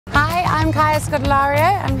I'm Kaya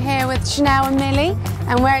Scodelario. I'm here with Chanel and Millie,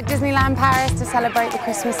 and we're at Disneyland Paris to celebrate the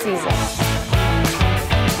Christmas season.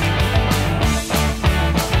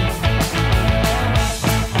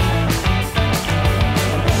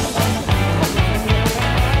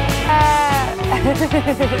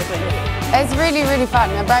 It's really, really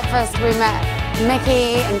fun. At breakfast we met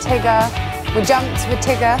Mickey and Tigger. We jumped with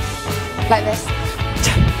Tigger, like this.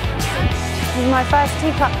 This is my first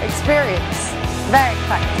teacup experience. Very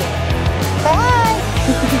exciting. Say hi!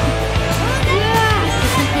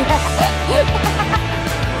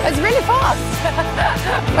 It's really fast.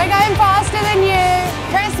 We're going faster than you.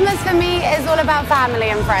 Christmas for me is all about family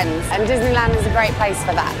and friends, and Disneyland is a great place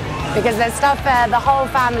for that because there's stuff for the whole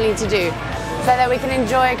family to do so that we can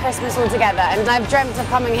enjoy Christmas all together. And I've dreamt of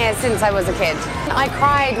coming here since I was a kid. I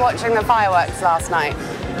cried watching the fireworks last night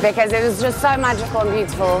because it was just so magical and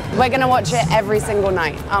beautiful. We're going to watch it every single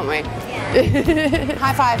night, aren't we? Yeah.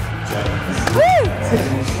 High five. Woo!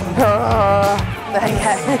 Oh, there you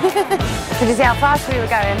go. Did you see how fast we were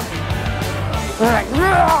going? We were like,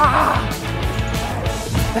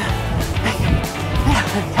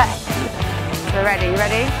 okay. We're ready. You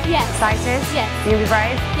ready? Yes. Excited? Yes. You gonna be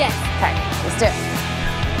brave? Yes. Okay, let's do it.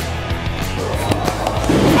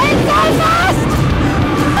 It's so fast!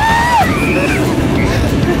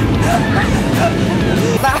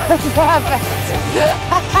 That was perfect.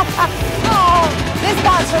 Oh, this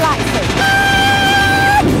part's relaxing.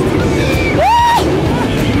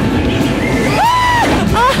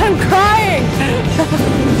 Oh, I'm crying.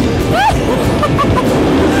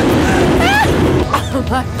 Oh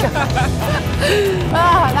my God.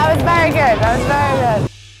 Oh, that was very good. That was very good.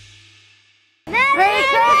 Merry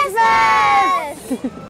Christmas!